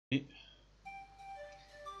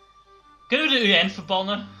Kunnen we de UN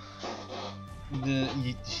verbannen?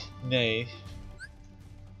 Nee.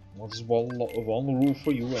 What is one rule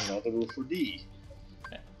for you and another rule for thee?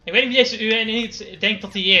 Ik weet niet wie deze UN niet denkt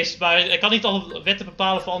dat hij is, maar hij kan niet alle wetten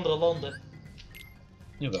bepalen voor andere landen.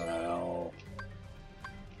 Jawel.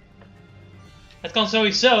 Het kan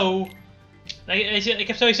sowieso... Weet je, ik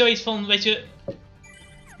heb sowieso iets van, weet je...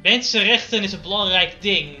 Mensenrechten is een belangrijk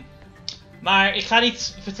ding. Maar ik ga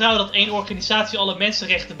niet vertrouwen dat één organisatie alle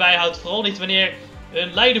mensenrechten bijhoudt. Vooral niet wanneer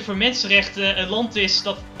een leider voor mensenrechten een land is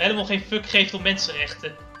dat helemaal geen fuck geeft om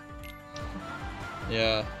mensenrechten.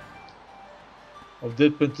 Ja. Op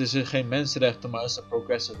dit punt is er geen mensenrechten, maar is er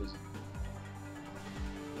progressivism.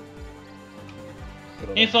 In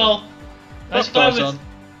ieder geval...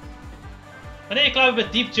 Wanneer je klaar bent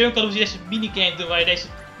met Deep Junk, dan moet je deze minigame doen waar je deze...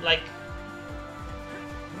 Like...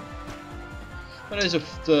 Maar deze...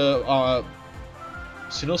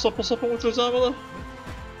 sinaasappelsappen moeten we verzamelen?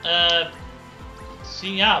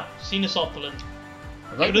 Ja, sinaasappelen.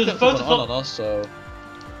 Ik bedoel de foto van ananas, zo.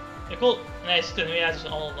 Ik wil... Nee, het ziet er nu uit als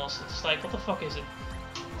een ananas. Het is like, what the fuck is het?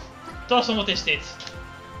 Tasman, wat is dit?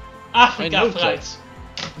 Afrika fruit.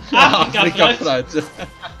 Afrika fruit.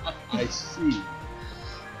 I see.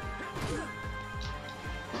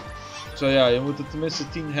 Zo ja, je moet er tenminste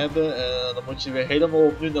 10 hebben en dan moet je weer helemaal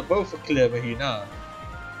opnieuw naar boven klimmen hierna.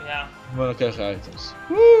 Ja. Maar dan krijg je items.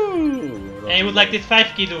 Woe! En je moet dit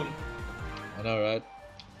 5 keer doen. I know, right?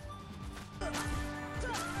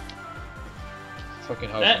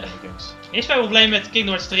 Fucking house games. Eerst mijn probleem met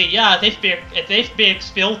Kingdom Hearts 3. Ja, het heeft meer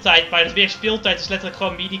speeltijd, maar het meer speeltijd is letterlijk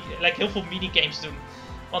gewoon heel veel minigames doen.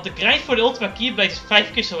 Want de grind voor de Ultima Keyblade is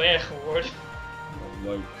 5 keer zo erg geworden. Oh,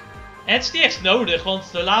 leuk. En het is niet echt nodig,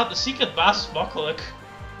 want de secret baas is makkelijk.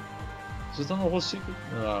 Is het dan nog wel secret?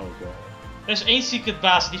 Nou, ook wel. Er is 1 secret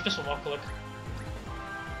baas, die is best wel makkelijk.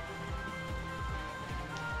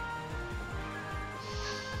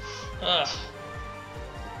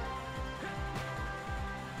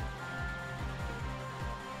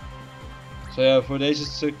 Zo ja, voor deze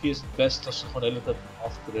stukje is het best als je gewoon de hele tijd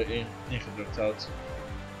achter ingedrukt houdt.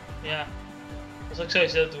 Ja, dat zou ik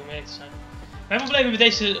sowieso doen, om eerlijk te zijn. Mijn probleem met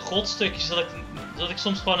deze godstukjes is dat ik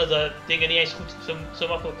soms gewoon de dingen niet eens goed zo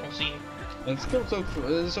makkelijk kan zien. En het komt ook,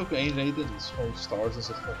 er is ook één reden, dat is gewoon stars, dus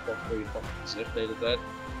dat gewoon fuck voor je fucking gezicht de hele tijd.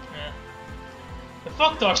 Ja. De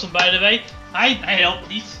fuck Tarzan, by the way, hij helpt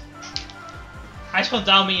niet. Hij is gewoon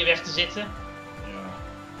down om in je weg te zitten. Ja.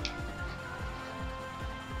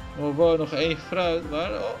 Oh wow, nog 1 fruit, waar?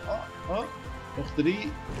 Nog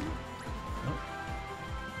 3.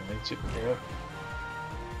 Eentje, op.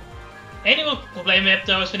 Het enige probleem heb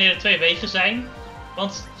trouwens wanneer er 2 wegen zijn.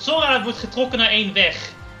 Want Sora wordt getrokken naar 1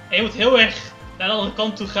 weg. En je moet heel erg naar de andere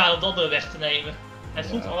kant toe gaan om de andere weg te nemen. Het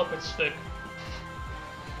voelt allemaal met stuk.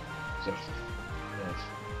 Zeg.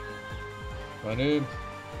 Maar nu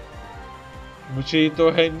moet je hier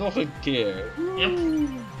doorheen nog een keer. Yep.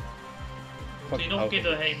 Moet je hier nog een keer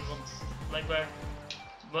doorheen, want blijkbaar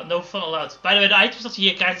no fun allowed. By the way, de items dat je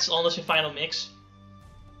hier krijgt is anders in Final Mix.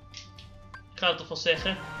 Ik ga het toch wel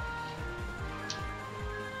zeggen.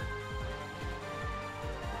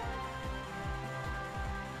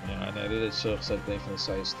 Ja, nee, dit is zo gezegd een van de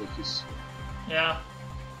saaie stukjes. Ja.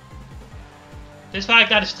 Dit is waar ik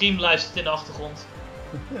naar de stream luister in de achtergrond.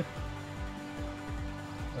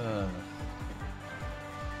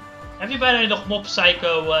 Heb je bijna nog Mob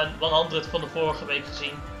Psycho 100 van de vorige week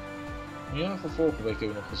gezien? Ja, van vorige week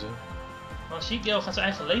hebben we nog gezien. Maar Shigeo gaat zijn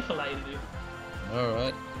eigen leven leiden nu.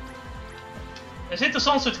 Alright. Er is een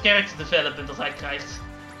interessant soort character development dat hij krijgt.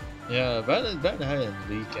 Ja, bijna hij een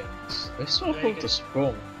weekend. Dat is zo'n grote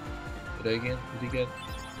sprong. Regen.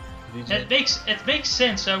 Het makes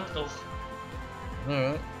sense ook nog.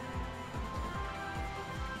 Alright.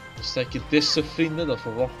 Dan stek je disse vrienden, dan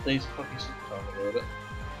verwacht deze fucking zoek gaan worden.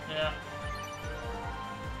 Ja.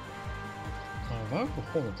 Maar waar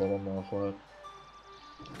begon het allemaal gewoon?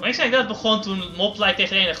 Maar ik zei dat het begon toen Moblite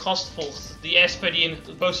tegen een gast volgt. Die Esper die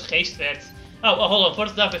een boze geest werd. Oh, hold on,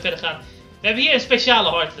 voordat we daarbij verder gaan. We hebben hier een speciale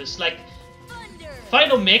Heartless. Like,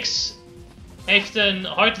 Final Mix heeft een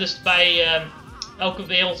Heartless bij elke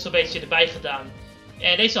wereld zo'n beetje erbij gedaan.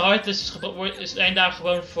 En deze Heartless zijn daar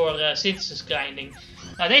gewoon voor synthesis grinding.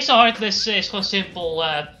 Nou, deze Heartless is gewoon simpel.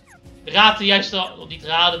 Raad de juiste, of niet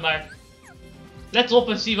raden, maar let op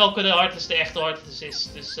en zie welke de Heartless de echte Heartless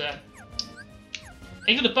is. Dus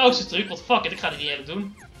ik doe de pauze truc, want fuck it, ik ga dit niet even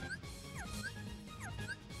doen.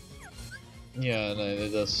 Ja, nee,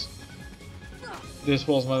 dat is... Dit is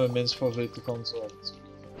volgens mij mijn minst favoriete kant.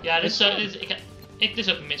 Ja, dit is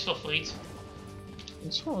ook mijn minst favoriet.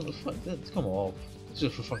 Het is gewoon... Kom maar op. Het is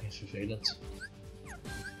even fucking vervelend.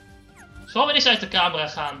 Vooral wanneer ze uit de camera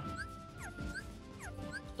gaan.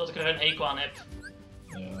 dat ik er een hekel aan heb.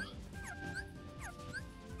 Ja.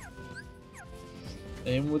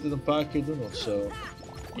 En je moet het een paar keer doen of zo.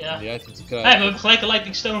 Ja. Om die item te Hey, krijgen. we hebben gelijk een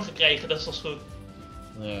lightning stone gekregen, dat is wel goed.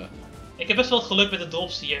 Ja. Ik heb best wel wat geluk met de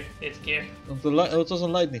drops hier, dit keer. Want het was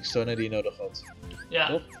een lightning stone hè, die je nodig had. Ja.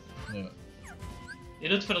 Toch? Ja. Je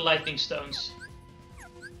doet het voor de lightning stones.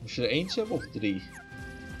 Moest je er eentje hebben of 3?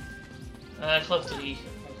 Ik geloof 3,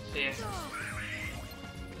 ongeveer.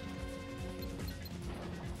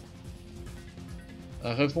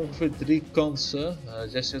 Hij geeft ongeveer 3 kansen.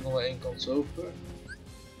 Jess zit nog maar 1 kans over.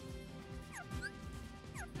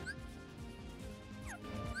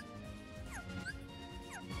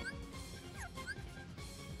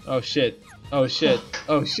 Oh shit. Oh shit.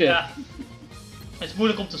 Oh shit. Ja. Het is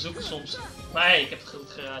moeilijk om te zoeken soms. Maar hey, ik heb het goed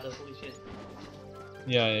geraden, holy shit.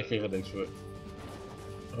 Ja, je kreeg er niks voor.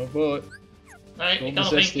 Oh boy. Nee, ik kan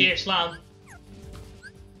nog 1 keer slaan.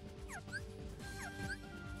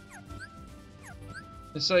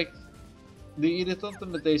 Het is like, de irritante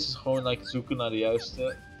met deze is gewoon like, zoeken naar de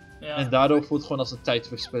juiste. Ja. En daardoor voelt het gewoon als een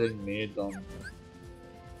tijdverspilling meer dan...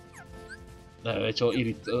 Nee, weet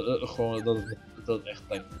je wel, gewoon dat het echt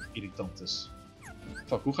like, irritant is.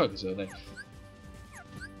 Fuck, hoe ga ik het zo? Nee.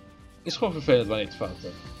 Het is gewoon vervelend wanneer je het fout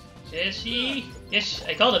hebt. Jessie! Yes,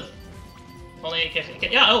 ik had het! Wanneer ik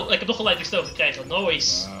kreeg... Ja, oh, ik heb nog een lightning stone gekregen.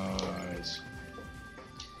 Nice! Nice.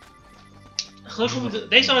 Gelukkig,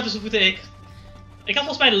 deze hard moeten ik... Ik had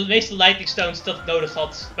volgens mij de meeste lightning stones dat ik nodig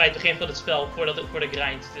had bij het begin van het spel, voor de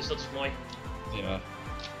grind, dus dat is mooi. Ja.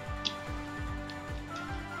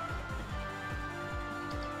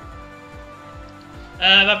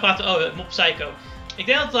 Wij praten... Oh, Mop Psycho. Ik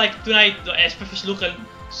denk dat like, toen hij door Esper versloeg en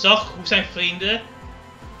zag hoe zijn vrienden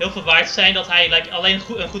heel veel waard zijn, dat hij like, alleen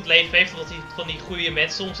een goed leven heeft, omdat hij van die goede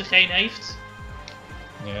mensen om zich heen heeft.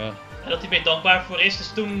 Ja. En dat hij meer dankbaar voor is.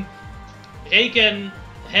 Dus toen Reken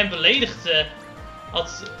hem beledigde,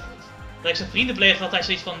 like, zijn vrienden beledigde, had hij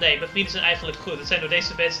zoiets van: nee, mijn vrienden zijn eigenlijk goed. Het zijn door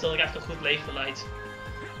deze mensen dat ik eigenlijk een goed leven leid.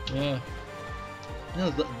 Ja. Ja,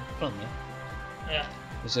 dat kan hè. Ja.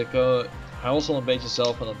 Dus hij was al een beetje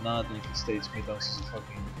zelf aan het nadenken steeds meer dankzij zijn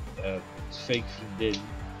fucking fake vriendin.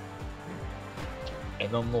 En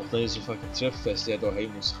dan nog deze fucking tripfest die hij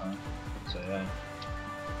doorheen moest gaan. Zo ja.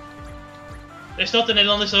 Dus dat en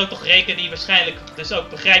dan is er ook nog Reken die waarschijnlijk dus ook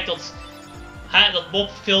begrijpt dat Bob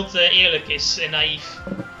veel te eerlijk is en naïef.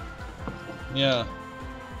 Ja.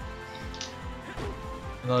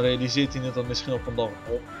 En dan realiseert hij het dan misschien op een dag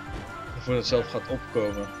op. En voor het zelf gaat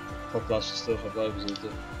opkomen. Van plaats van stil gaat blijven zitten.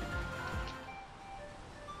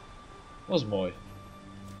 Was mooi.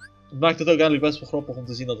 Het maakt het ook eigenlijk best wel grappig om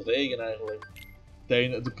te zien dat Regen eigenlijk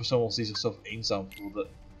de persoon was die zichzelf eenzaam voelde.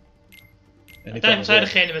 En Uiteindelijk was hij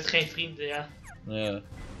degene met geen vrienden, ja. Ja.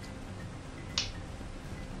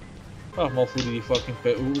 Vraag me af hoe die fucking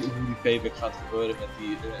hoe die payback gaat gebeuren met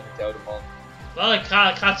die oude man. Wel, ik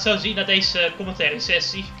ga het zo zien na deze commentaire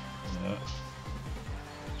sessie. Ja.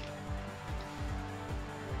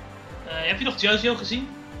 Heb je nog Jojo gezien?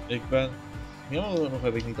 Ik ben... Jammer nog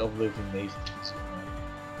heb ik niet aflevering 19 gezien.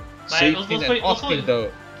 Maar 17 en 18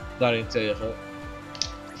 daarin tegen.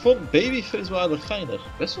 Ik vond Babyface wel aardig geinig.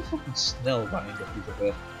 Best wel fucking snel bijna die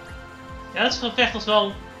gevecht. Ja, dat gevecht was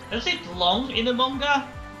wel... Het was niet lang in de manga.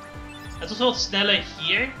 Het was wel wat sneller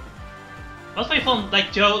hier. Wat vond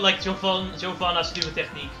je van Giovanna's nieuwe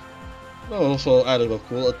techniek? Nou, dat was wel eigenlijk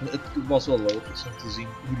wel cool. Het was wel logisch om te zien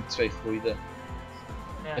hoe die twee groeiden.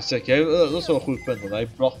 Ja. En zeg jij, dat is wel een goed punt, want hij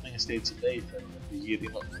bracht dingen steeds in leven. En hier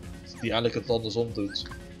iemand die eigenlijk het andersom doet.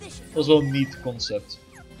 Dat is wel een niet concept.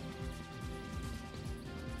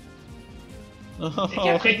 Oh, je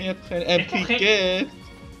hebt geen MP gift.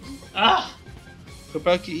 Ah!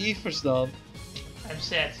 Gebruik je Evers dan. I'm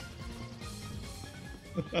sad.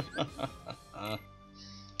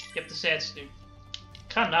 Ik heb de sads nu. Ik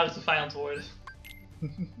ga nou de vijand worden.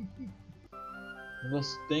 Dat is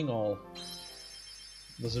het ding al.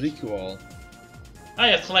 Dat is Riku al. Ah,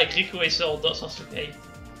 je hebt gelijk, Riku is al dat zoals oké.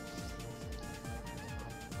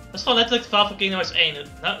 Dat is gewoon letterlijk het verhaal van Kingdom Hearts 1.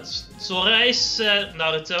 Nou, Sora is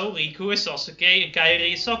Naruto, Riku is Sasuke en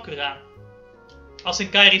Kairi is Sakura. Als in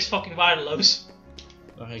Kairi is fucking waardeloos.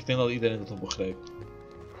 Nou, ik denk dat iedereen dat al begreep.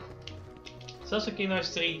 Zelfs in Kingdom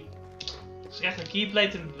Hearts 3. Ze krijgt een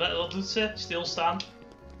keyblade en wat doet ze? Stilstaan.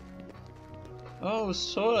 Oh,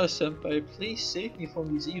 Sora senpai, please save me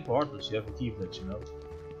from these evil Heartless. You have a keyblade, you know.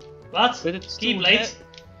 Wat? Keyblade?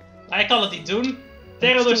 Hij kan het niet doen.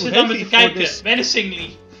 Terror zit dan met te kijken,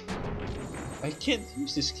 menacingly. I can't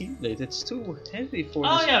use this keyblade, it's too heavy for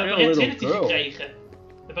this this ja, we hebben little Red Trinity girl. gekregen.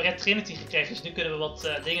 We hebben Red Trinity gekregen, dus nu kunnen we wat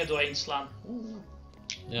dingen doorheen slaan.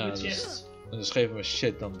 Ja, dus geven we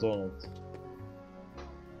shit aan Donald.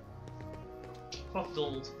 Fuck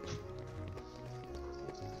Donald.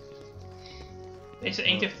 Deze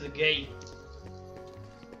eend heeft de gay.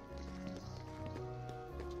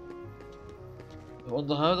 Want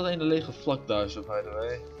dan houdt alleen een lege vlak daar zo, by the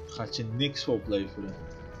way. Gaat je niks voor opleveren.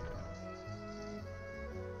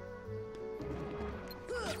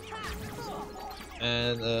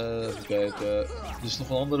 En even kijken. Er is nog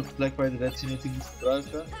een andere plek waar je de Red niet moet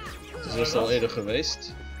gebruiken. Dus dat is al eerder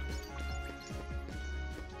geweest.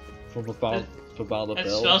 Voor een bepaalde Het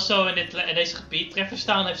bel. is wel zo in deze gebied. Treffers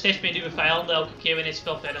staan heeft steeds meer nieuwe vijanden elke keer wanneer het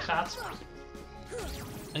spel verder gaat.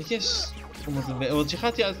 En yes. Want je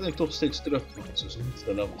gaat die uiteindelijk toch steeds terug doen. Dus je moet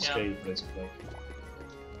wel helemaal schelen voor deze plek.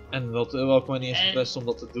 En welke manier is het best om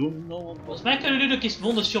dat te doen? Volgens mij kunnen we nu ook eens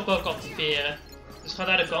wondershop ook activeren. Dus ga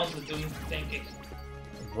daar de kans op doen, denk ik.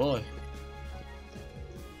 Mooi.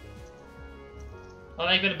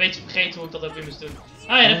 Alleen ik ben een beetje vergeten hoe ik dat ook weer moest doen. Ah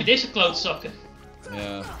ja, dan heb je deze klootzakken.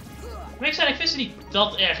 Ja. Maar ik vind ze niet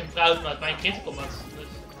dat erg in proud met mijn critical mode. Dus.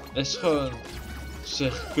 Het is gewoon...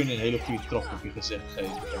 Ze kunnen een hele goede trap op je gezicht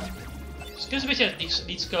geven. Ze kunnen een beetje uit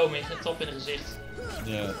niets komen in een trap in het gezicht.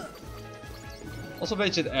 Ja. Dat is een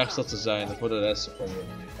beetje het ergste dat ze zijn, voor de rest van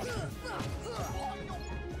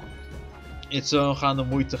het zo gaan de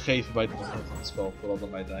moeite geven bij het begin van het spel, vooral dan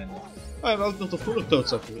bij het einde. Maar we hebben ook nog de groene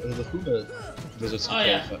klootzak, de groene wizards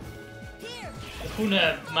gekregen. Ja. De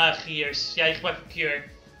groene magiërs, ja, die gebruiken cure.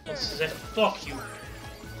 Want ze zeggen fuck you.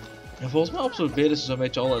 En volgens mij absorberen ze zo'n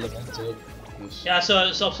beetje alle elementen. Dus. Ja,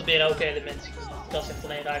 ze absorberen ook elementen. Dat is echt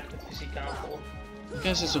alleen raken met fysieke aanval. Ik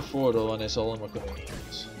ken ze zijn voordeel wanneer ze allemaal kunnen healen.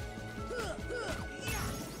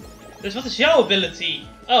 Dus wat is jouw ability?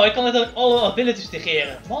 Oh, ik kan letterlijk alle abilities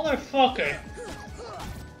negeren. Motherfucker.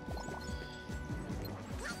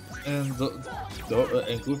 En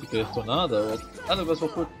Goofy kreeg Tornado, wat eigenlijk best wel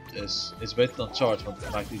goed is. Is beter dan Charge, want het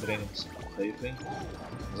maakt iedereen in zijn omgeving.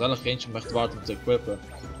 Er is eigenlijk eentje om echt waard om te equippen.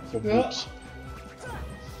 Voor boeks.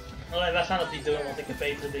 Nee, wij gaan dat niet doen, want ik heb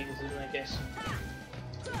betere dingen te doen, I guess.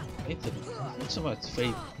 Niet zomaar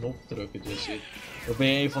 2 knopdrukkertjes. Dan ben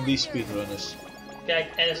je een van die speedrunners.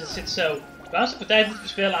 Kijk, en het zit zo. Waarom ze partij moeten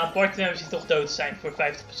bespelen aan partymembers die toch dood zijn voor 50%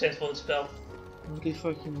 van het spel? Die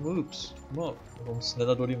fucking moves. Kom op, om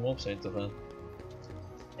sneller door die mobs heen te gaan.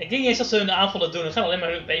 Ik denk niet eens dat ze hun aanvallen doen, dan gaan we alleen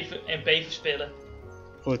maar hun MP verspillen.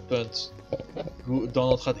 Goed punt.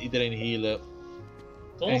 Donald gaat iedereen healen.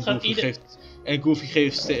 Donald gaat iedereen... En Goofy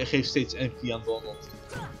geeft steeds MP aan Donald.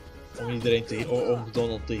 Om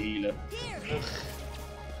Donald te healen.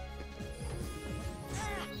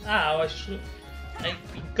 Ah, hij is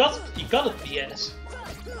you got it, PS.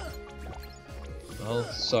 Well,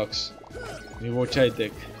 sucks. Nu word jij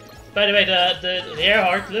dik. By the way, de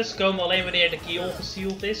Heartless komen alleen wanneer de key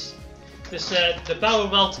ongesealed is. Dus de Power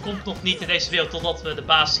World komt nog niet in deze wereld totdat we de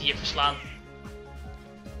baas hier verslaan.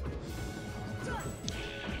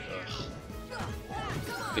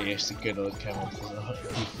 De eerste keer dat ik hem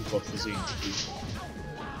had gezien.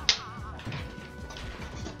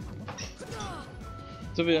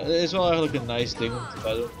 Het is wel eigenlijk een nice ding om te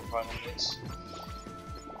doen voor niks.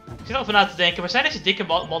 Ik zit erover na te denken, maar zijn deze dikke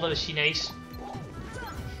mannen de Chinees?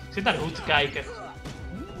 Ik zit naar de hoed te kijken.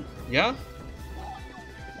 Ja?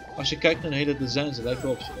 Als je kijkt naar de hele design, ze lijken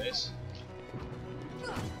wel op Chinees.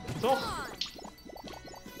 Toch?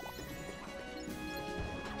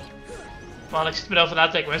 Maar ik zit me erover na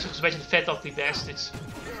te denken, maar het is een beetje de vet dat die bastards.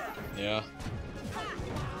 Ja.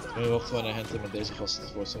 Ik wil wachten wanneer Henten met deze gasten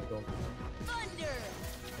tevoorschijn komt.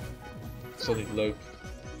 Dat is wel niet leuk.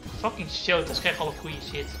 Fucking show, dat is echt alle goede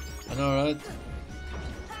shit. I know, right?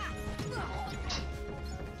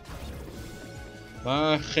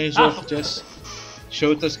 Maar geen zorgen, Jess.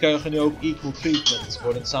 Shotas krijgen nu ook equal treatment. Ze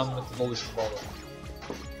worden samen met de lollies verbannen.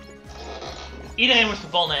 Iedereen wordt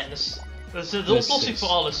verbannen, en dat is de oplossing voor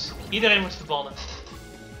alles. Iedereen wordt verbannen.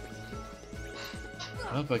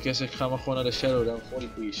 I guess ik ga maar gewoon naar de Shadow dan voor die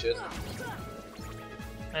goede shit.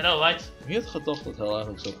 I know, right? Wie had gedacht dat hel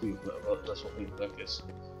eigenlijk zo'n best wel goede plek is?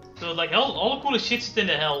 So, like, alle coole shit zit in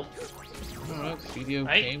de hel. Alright, video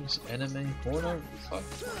games, anime, porno, fuck.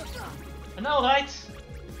 I know, right?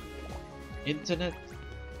 Internet.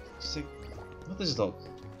 Wat is dat?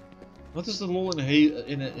 Wat is de lol in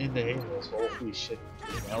de hemel als we al goede shit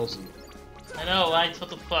in de hel zien? I know, right? What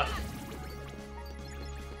the fuck?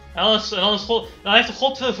 Dan heeft de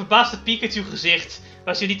god een verbaasde Pikachu gezicht,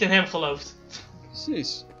 als je niet in hem gelooft.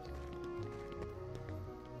 Precies.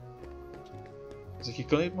 Dus je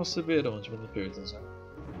kan niet masturberen, want je bent een puritan zijn.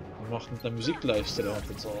 Je mag niet naar muziek luisteren, want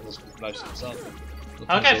het zal anders luisteren staan.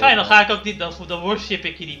 Oké, fijn, dan ga ik ook niet, dan worship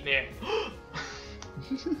ik je niet meer.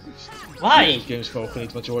 Why? Games gewoon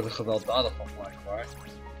niet, want je wordt er gewelddadig van gemaakt, maar.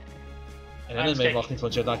 En anime mag niet,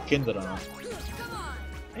 want je raakt kinderen aan.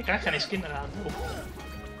 Ik krijg geen eens kinderen aan.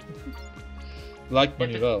 Lijkt me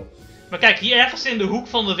nu wel. Maar kijk, hier ergens in de hoek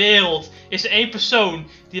van de wereld is er één persoon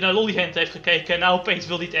die naar Lollyhand heeft gekeken en nou opeens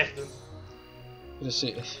wil hij het echt doen.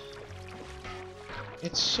 Precies.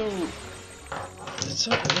 Het is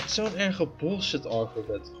zo'n erge bullshit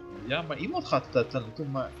argument. Ja, maar iemand gaat het uiteindelijk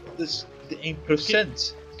doen, maar het is de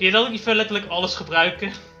 1%. Kun je dan ook niet veel letterlijk alles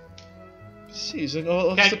gebruiken? Precies.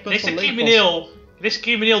 Kijk, deze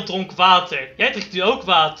crimineel dronk water. Jij drinkt nu ook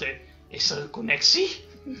water. Is er een connectie?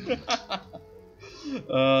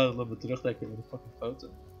 Laat me terugdenken met de fucking foto.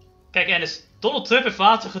 Kijk, Ennis, Donald Trump heeft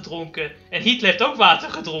water gedronken. En Hitler heeft ook water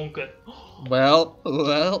gedronken. Wel.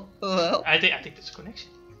 I think there's a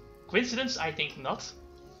connection. Coincidence? I think not.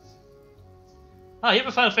 Ah, hier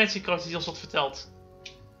hebben Final Fantasy karakter die ons wat verteld.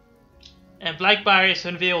 En blijkbaar is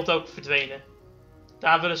hun wereld ook verdwenen.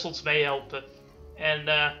 Daar willen ze ons mee helpen. En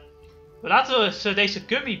we laten ze deze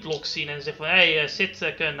gummy-blok zien en zeggen van hey,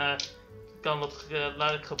 Sid kan dat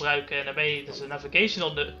gebruiken en daarmee is een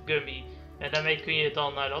navigational gummy. En daarmee kun je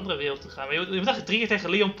dan naar de andere wereld toe gaan. Maar je moet eigenlijk 3 keer tegen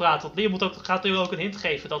Leon praten, want Leon gaat nu ook een hint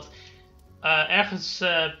geven dat ergens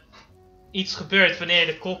iets gebeurt wanneer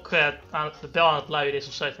de klok de bel aan het luiden is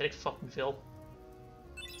of zo, weet ik fucking veel.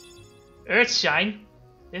 Earthshine?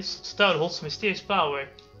 This stone holds mysterious power.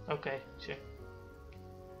 Okay, sure.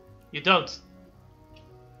 You don't.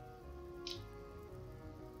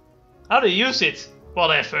 How do you use it?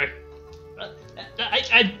 Whatever.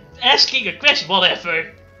 I'm asking a question,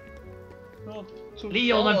 whatever.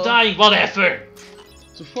 Leon, I'm dying, whatever.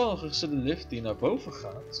 Toevallig is er de lift die naar boven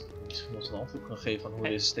gaat. Misschien ons een antwoord kan geven aan hoe we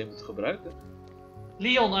dit systeem moeten gebruiken.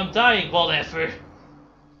 Leon, I'm dying, whatever.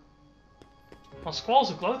 Van Squall is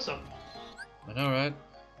een klootzak. I know, right?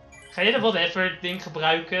 Ga je de whatever ding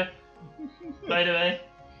gebruiken? By the way.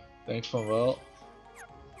 Denk van wel.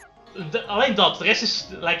 Alleen dat, de rest is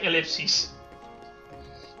like ellipsies.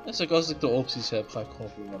 Dus als ik de opties heb, ga ik gewoon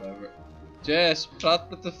voor whatever. Jess, praat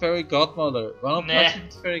met de fairy godmother. Waarom praat je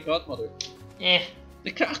met de fairy godmother?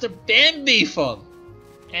 Je krijgt er Bambi van!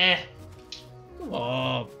 Kom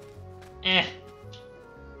op!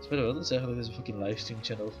 Ik wil wel zeggen dat dit is een fucking livestream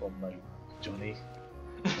channel van Johnny.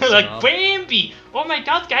 Like Bambi! Oh my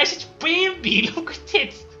god guys, it's Bambi! Look at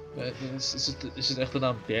it! Is het echt de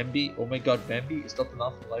naam Bambi? Oh my god Bambi? Is dat de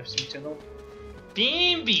naam van de livestream channel?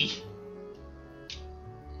 Bambi!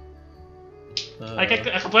 Kijk,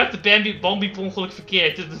 hij gebruikt de Bambi per ongeluk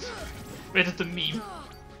verkeerd. Werd het een meme?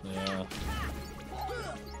 Ja.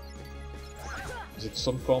 Is het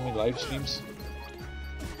some coming livestreams?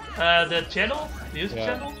 De channel? De YouTube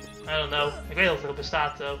channel? I don't know. Ik weet dat er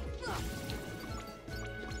bestaat though.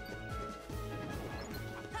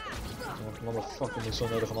 Motherfucker moet zo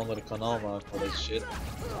nodig een andere kanaal maken voor deze shit.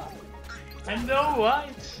 I know,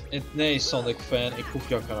 right? Nee, Sonic fan, ik hoef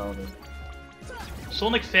jouw kanaal niet.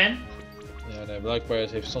 Sonic fan? Ja, nee, blijkbaar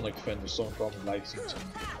heeft Sonic fan dus zo'n kwam livestreams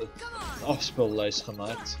een afspeellijst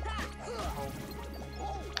gemaakt.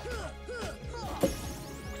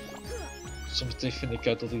 Soms vind ik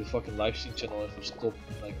uit dat hij de fucking livestream channel heeft verstopt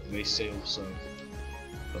in like, de wc of zo.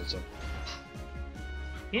 Dat zo.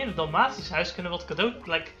 Hier in het Dalmatiënshuis kunnen we wat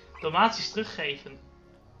cadeau, donaties teruggeven.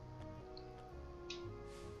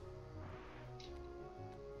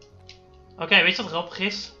 Oké, weet je wat grappig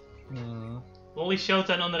is? Lolly,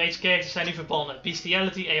 Shota en underage characters zijn nu verbannen.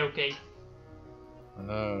 Bestiality, A-OK.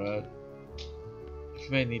 Ik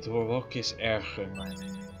weet niet hoor, welke is erger, maar...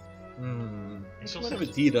 Misschien hebben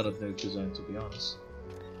we dieren aan het neuken zijn, to be honest.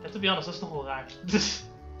 Ja, to be honest, dat is nog wel raar.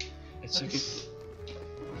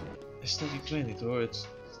 Ik weet niet hoor,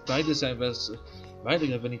 beide zijn best... Beide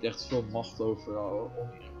hebben niet echt veel macht over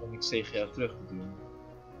om iets tegen jou terug te doen.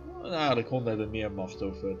 Nou, de honden hebben meer macht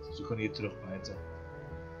over het, ze kunnen je terugbijten.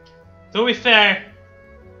 To be fair,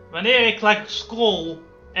 wanneer ik scroll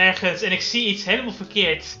ergens en ik zie iets helemaal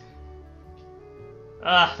verkeerd.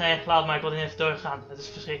 Ah, nee, laat maar, ik wil even doorgaan. Het is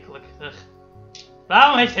verschrikkelijk.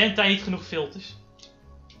 Waarom heeft hentai niet genoeg filters?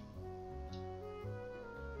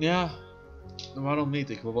 Ja, waarom niet?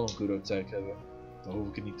 Ik wil wel een Guru tag hebben. Dan hoef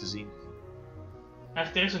ik het niet te zien.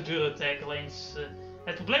 Eigenlijk, er is een Guru tag, alleen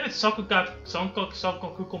het probleem met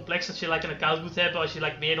Sankoku complex dat je een account moet hebben als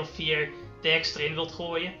je meer dan 4 tags erin wilt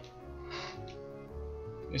gooien.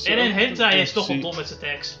 En in hentai is toch wel dom met zijn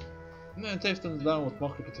tags. Nee, het heeft inderdaad wat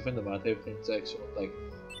makkelijker te vinden, maar het heeft geen tags.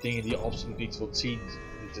 Dingen die je absoluut niet wilt zien,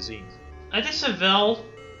 niet te zien. Het is er wel.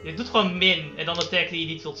 Je doet gewoon min en dan de tag die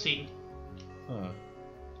je niet wilt zien.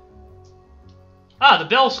 Ah, de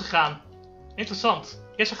bel is gegaan. Interessant.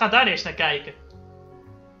 Yes, we gaan daar eerst naar kijken.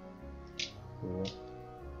 Cool.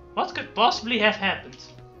 What could possibly have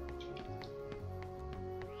happened?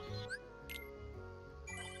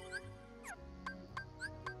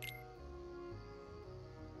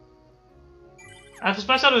 volgens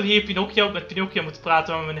mij zouden we hier met Pinocchio moeten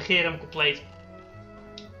praten, maar we negeren hem compleet.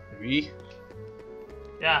 Wie?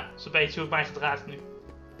 Ja, dat is een beetje hoe het mij gedraagt nu.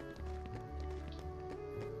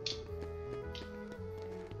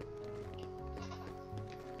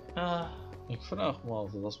 Ik vraag me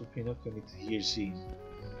altijd, als we Pinocchio niet hier zien,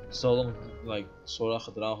 zal dan Sora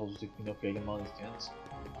gedragen alsof ik Pinocchio helemaal niet kent?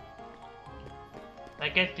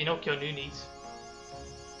 Hij kent Pinocchio nu niet.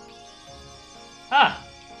 Ah,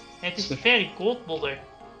 het is de Fairy Coldmodder.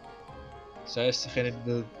 Zij is degene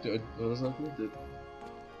die wat is dat ook? De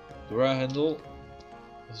doorhendel.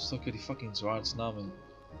 Dat is ook weer die fucking zwaardsnaam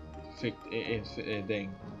in ding.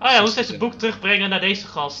 Oh ja, hoe zij zijn boek terugbrengen naar deze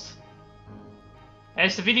gast? Het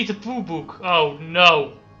is de Winnie the Pooh boek. Oh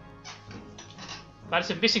no. Maar er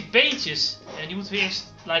zijn missing beentjes. En die moeten we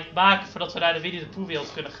eerst maken voordat we naar de Winnie the Pooh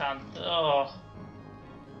wereld kunnen gaan. Oh.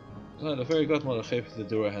 Nou, de Fairy Godmother geeft de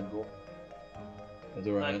doorhendel. De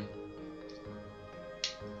doorhand.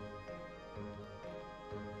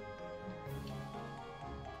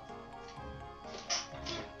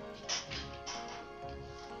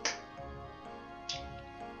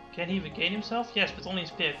 Can he regain himself? Yes, but only in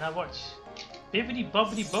spirit. Now watch. Bibbidi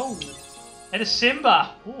bobbidi boo. Het is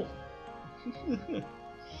Simba. Oh.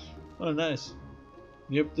 Oh, nice.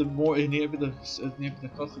 Nu heb je de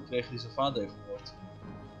kat gekregen die zijn vader heeft vermoord.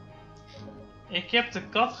 Ik heb de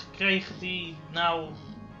kat gekregen die, nou,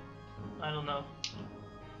 I don't know.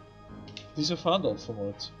 Die zijn vader had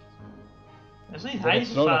vermoord. Dat is niet hij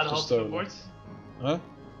zijn vader had vermoord. Huh?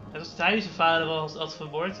 Het was niet hij zijn vader had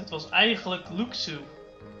vermoord. Het was eigenlijk Luxu.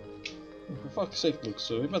 Fuck, zeker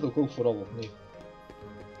Luxu. Ik ben ook vooral of niet.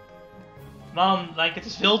 Man, het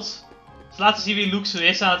is wild. Ze laten zien wie Luxu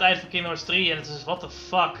is aan het einde van Kingdom Hearts 3 en het is what the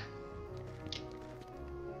fuck.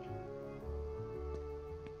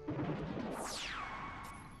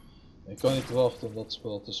 Ik kan niet wachten om dat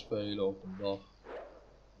spel te spelen op een dag.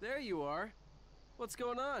 There you are. What's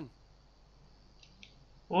going on?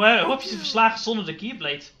 Hoe heb je ze verslagen zonder de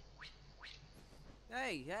Keyblade?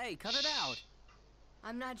 Hey, cut it out.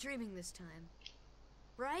 I'm not dreaming this time.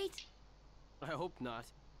 Right? I hope not.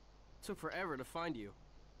 It took forever to find you.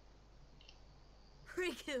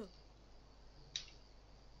 Riku!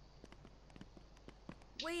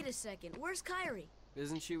 Wait a second, where's Kairi?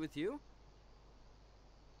 Isn't she with you?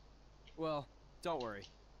 Well, don't worry.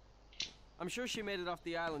 I'm sure she made it off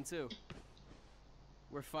the island too.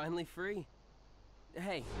 We're finally free.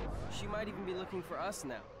 Hey, she might even be looking for us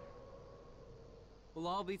now. We'll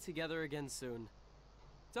all be together again soon.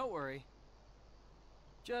 Don't worry.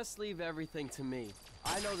 Just leave everything to me.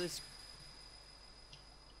 I know this.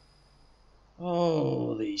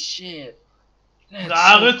 Holy shit.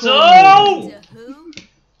 Naruto!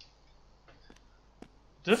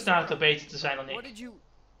 Durft Naruto beter te zijn dan What ik? did you?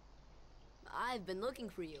 I've been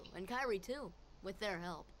looking for you, and Kairi too, with their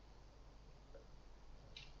help.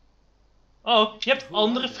 Oh, je hebt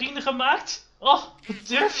andere vrienden gemaakt? Oh, wat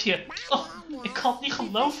durf je? Oh, ik kan het niet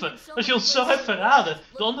geloven dat je ons zo hebt verraden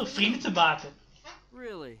door andere vrienden te maken.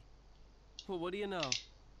 Really? Well, what do you know?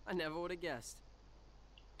 I never would have guessed.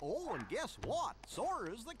 Oh, and guess what?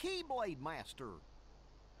 Sora's the Keyblade Master.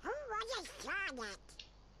 Who understood it?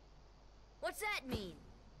 What's that mean?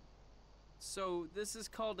 So this is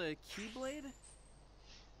called a Keyblade?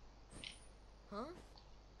 Huh?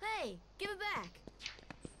 Hey, give it back.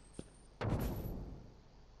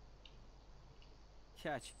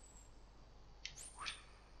 Catch.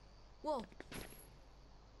 Whoa.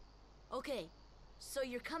 Okay, so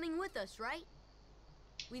you're coming with us, right?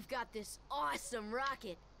 We've got this awesome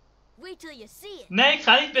rocket. Wait till you see it. Nee, ik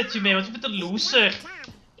ga niet met je mee, want je bent een loser.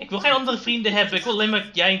 Ik wil geen andere vrienden hebben. Ik wil alleen maar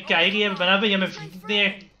jij en Kairi hebben, maar nou ben jij mijn vriend niet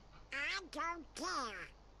meer. I don't care.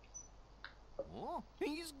 Oh,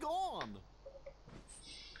 he's gone.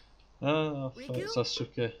 Ah,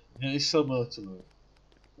 Sasuke. Ja, is zo mooi te doen.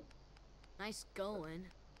 Nice going.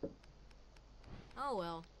 Oh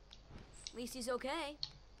well. At least he's okay.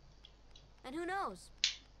 And who knows?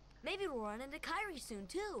 Maybe we'll run into Kairi soon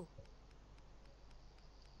too.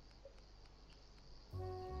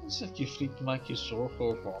 Zet je vriend, maak je zorgen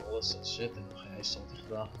over alles en shit en hij is altijd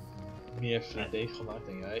gedaan. Meer vrienden heeft gemaakt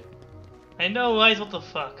dan jij. I know, right? What the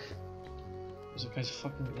fuck? Dus dan kan je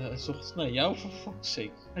fucking zocht naar jou voor fuck's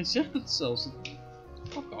sake. Hij zegt het zelfs.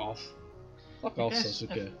 Fuck off. Fuck off,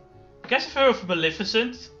 Sasuke. Guess I've heard of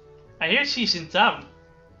Maleficent. I hear she's in town.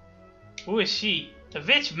 Who is she? A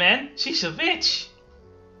witch, man! She's a witch!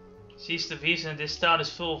 She's the reason this town is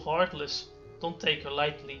full of Heartless. Don't take her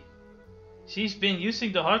lightly. She's been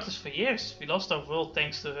using the Heartless for years. We lost our world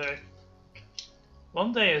thanks to her.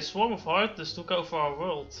 One day a swarm of Heartless took over our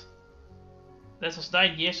world. That was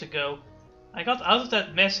 9 years ago. I got out of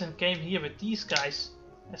that mess and came here with these guys.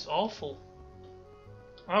 That's awful.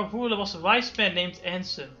 Our ruler was a wise man named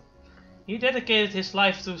Ansem. He dedicated his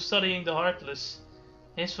life to studying the Heartless.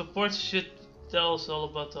 His report should tell us all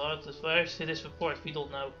about the Heartless. Where is his report? We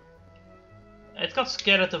don't know. It got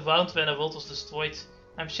scattered around when the world was destroyed.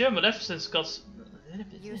 I'm sure Maleficent got...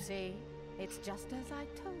 You see, it's just as I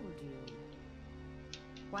told you.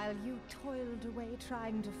 While you toiled away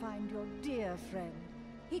trying to find your dear friend,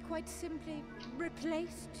 he quite simply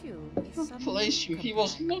replaced you with some Replace you? He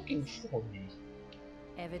was looking for me.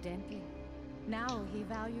 Evidently. Now he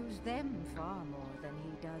values them far more than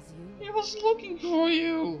he does you. He was looking for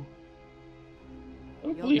you. I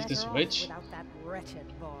don't You're believe this better off witch. without that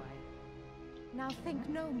wretched boy. Now think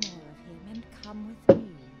no more of him and come with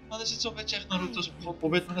me. Maar er zit zo'n beetje echt Naruto's op.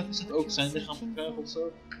 Probeert Maleficent ook zijn lichaam te krijgen of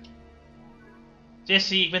zo?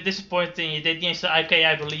 Jesse, ik ben disappointed in je. Je deed niet eens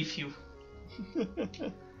de I believe you.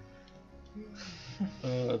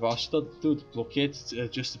 Maar als je dat doet, blokkeert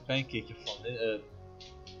Just a Pancake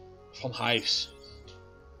van Hives.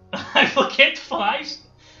 Hij blokkeert van huis?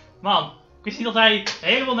 Man, ik wist niet dat hij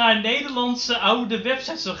helemaal naar een Nederlandse oude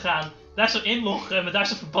website zou gaan. Daar zou inloggen en me daar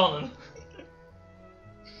zou verbannen.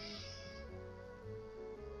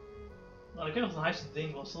 Nou, ik weet nog dat Hives het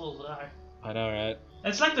ding was, dat was raar. I know, right?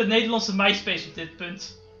 Het is lijkt de Nederlandse MySpace op dit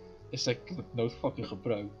punt. Is dat nooit fucking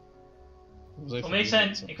gebruikt. Om ik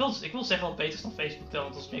zijn, ik wil zeggen wat beter is dan Facebook tellen,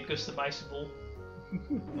 want dat is meer customizable.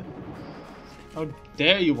 How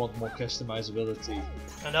dare you want more customizability?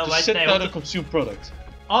 Just sit nee, down and consume product.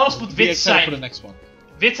 Alles moet wit zijn. For the next one.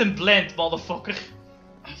 Wit en blend, motherfucker.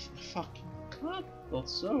 Fuck. Wat? Dat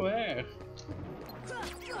is zo erg.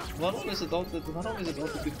 Waarom is het altijd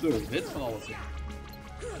de kleur wit van alles?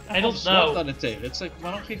 I don't know. Daar tegen. Het is like,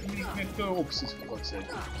 waarom geef je niet meer kleuropties voor wat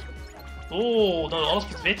zeker? Oh, nou, alles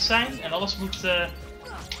moet wit zijn en alles moet.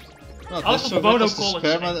 Nou, alles moet monocolor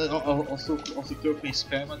zijn. Als de kleur van je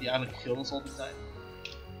sperma die eigenlijk geel is al die tijd.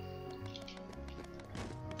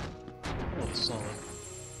 Wat zal het?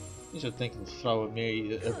 Je zou denken dat vrouwen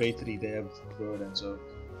meer een beter idee hebben van kleuren en zo.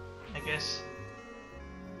 I guess.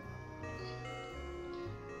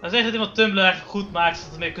 Nou zeggen dat iemand Tumblr eigenlijk goed maakt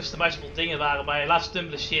dat er meer customizable dingen waren, maar helaas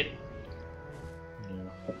Tumblr shit.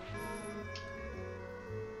 Ja.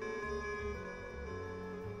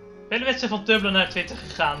 Vele mensen zijn van Tumblr naar Twitter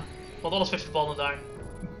gegaan, want alles werd verbannen daar.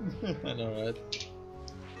 I know, right?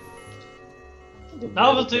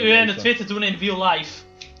 Nou wilt u en de Twitter doen in real life.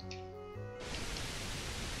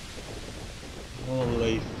 Wat een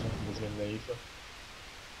leven, dat is een leven.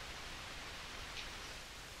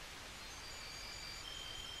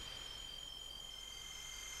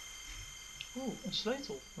 Oeh, een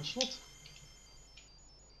sleutel, een slot.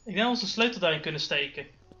 Ik denk dat we onze sleutel daarin kunnen steken.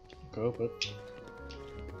 Ik hoop het.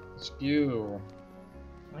 Skew.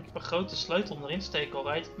 Ik heb een grote sleutel om erin te steken,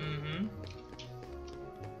 alright?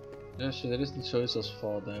 Dus er is niet zoiets als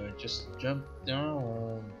fall damage, just jump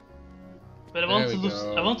down. But I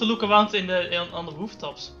want to look around on the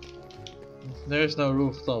rooftops. There is no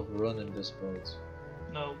rooftop run in this boat.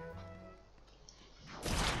 No.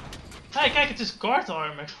 Hey, kijk, het is guard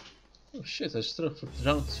armor. Oh shit, hij is terug voor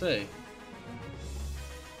round 2.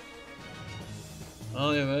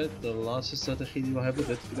 Oh je weet, de laatste strategie die we hebben,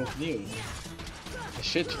 dit keer opnieuw.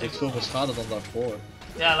 Shit, ik veel meer schade dan daarvoor.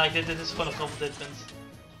 Ja, like, dit is gewoon een grap op dit punt.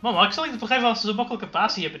 Mama, ik zal niet begrijpen waarom ze zo makkelijk een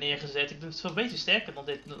basie hebben neergezet. Ik doe het zo een beetje sterker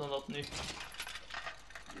dan dat nu.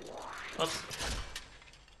 Wat?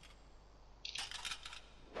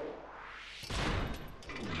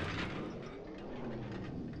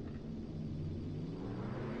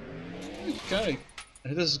 Kijk,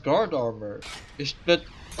 het is guard armor. Is het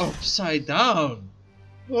upside down.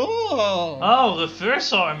 Oh,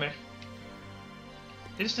 reverse armor.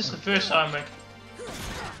 Dit is dus reverse armor.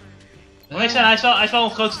 Maar ik zei, hij is wel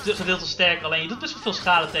een groot gedeelte sterk, alleen je doet best wel veel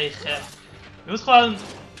schade tegen hem. Je moet gewoon...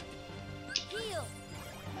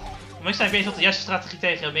 Maar ik zei, ik weet niet wat de juiste strategie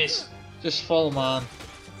tegen hem is. Just val hem aan.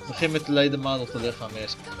 Begin met de ledemaat of de lichaam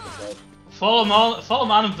eerst. Val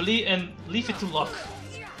hem aan en leave it to luck.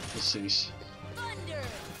 Precies.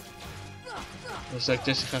 Dus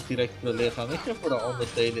Jesse gaat direct voor de lichaam. Ik ga voor de andere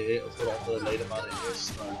delen of voor de andere ledematen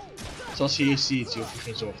eerst. Zoals je hier ziet, je hoeft je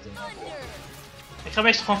geen zorgen te maken. Ik ga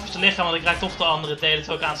meestal gewoon voor zijn lichaam, want ik raak toch de andere delen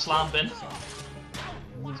terwijl ik aan het slaan ben.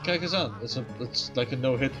 Kijk eens aan, het is like a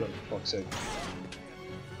no-hit run, fuck's sake.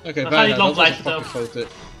 Oké, bijna, niet lang dat was blijven een grote,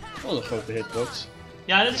 wat een grote hitbox.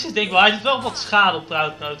 Ja, dat is het ding wel, hij doet wel wat schade op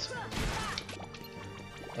Proudnote.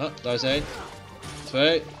 Ah, daar is 1,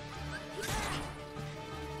 2.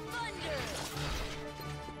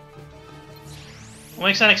 Moet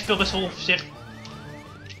ik zijn, ik speel best wel onvoorzichtig.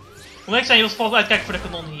 Moet ik zijn, je wilt vooral uitkijken voor de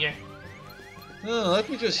kanon hier. Oh, let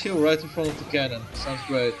me just heal right in front of the cannon. Sounds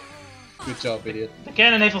great. Good job, idiot. De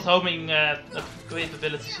cannon heeft wat homing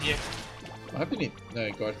capabilities hier. Maar heb je niet?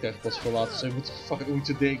 Nee, guard krijgt pas voor later, dus je moet fucking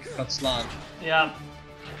te dik gaan slaan. Ja.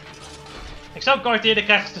 Ik zou guard eerder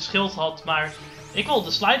krijgen als de schild had, maar ik wil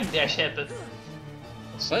de sliding dash hebben.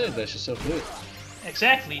 Wat sliding dash is zo goed.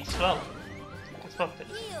 Exactly, het is wel. Fuck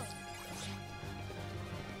this.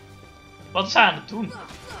 Wat is hij aan het doen?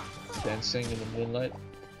 Dancing in the moonlight.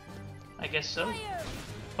 I guess so.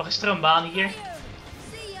 Wacht, is er een baan hier?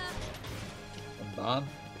 Een baan?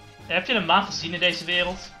 Ja, heb je een maan gezien in deze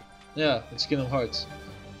wereld? Ja, het is Kingdom Hearts.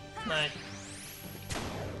 Nee.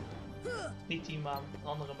 Niet die maan, een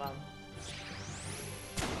andere maan.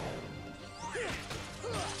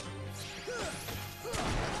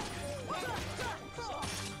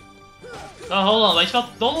 Oh, hold on, weet je wat?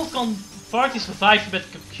 Donald kan parties reviven met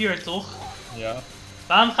Cure, toch? Ja.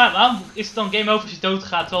 Waarom is het dan game over als je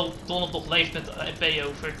doodgaat terwijl Donald nog leeft met MP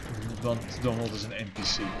over? Want Donald is een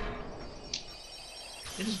NPC.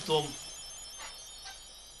 Dit is dom.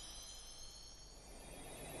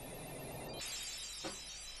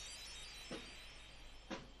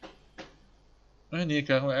 En hier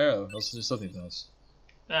krijgen we Arrow. Dat is dat niet nice.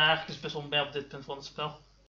 Ja, eigenlijk is het best wel een op dit punt van het spel.